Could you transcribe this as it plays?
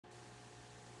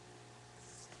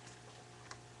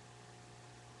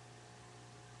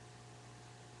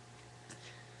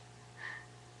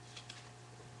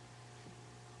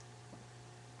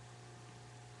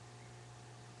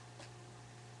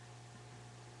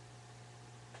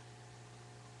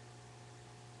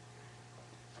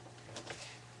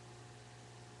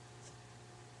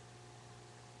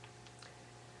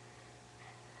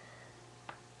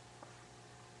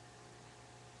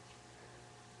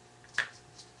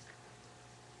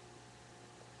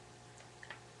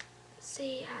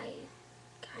see, I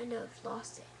kind of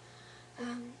lost it.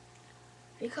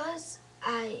 Because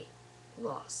I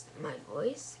lost my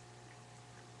voice,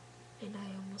 and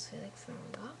I almost feel like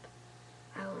throwing up,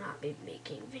 I will not be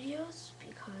making videos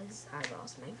because I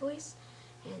lost my voice,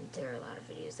 and there are a lot of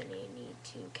videos that I need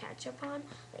to catch up on,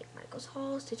 like Michael's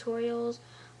hauls, tutorials,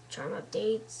 charm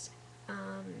updates,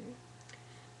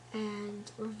 and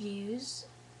review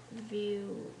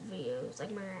videos,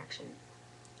 like my reaction.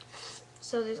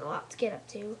 So there's a lot to get up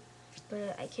to,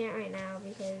 but I can't right now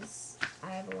because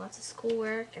I have lots of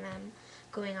schoolwork, and I'm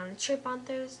going on a trip on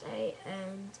Thursday,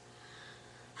 and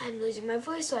I'm losing my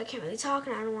voice, so I can't really talk,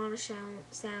 and I don't want to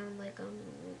sound like I'm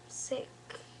sick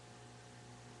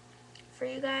for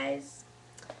you guys.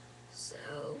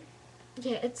 So,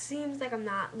 yeah, it seems like I'm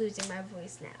not losing my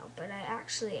voice now, but I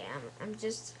actually am. I'm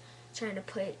just trying to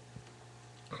put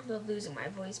the losing my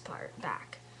voice part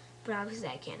back. But obviously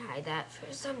I can't hide that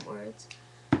for some words.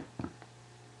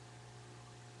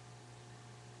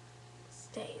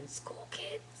 Stay in school,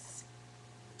 kids.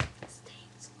 Stay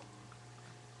in school.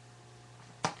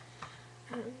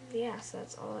 Yeah, so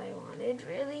that's all I wanted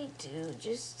really to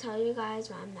just tell you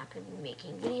guys. I'm not going to be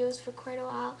making videos for quite a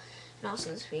while. And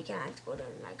also this weekend I have to go to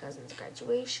my cousin's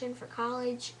graduation for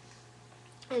college.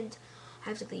 And I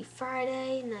have to leave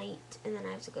Friday night, and then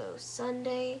I have to go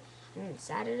Sunday, and then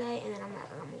Saturday, and then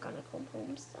I'm gonna come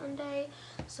home Sunday.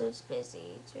 So it's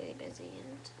busy. It's really busy,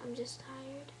 and I'm just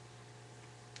tired.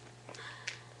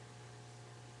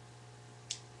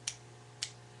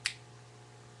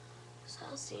 So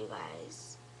I'll see you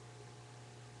guys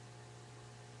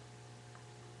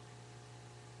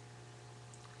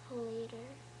later.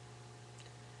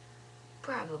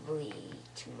 Probably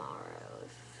tomorrow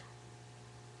if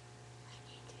I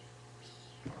need to.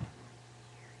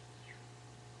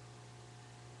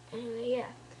 Anyway,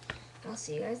 yeah. I'll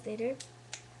see you guys later.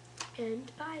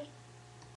 And bye.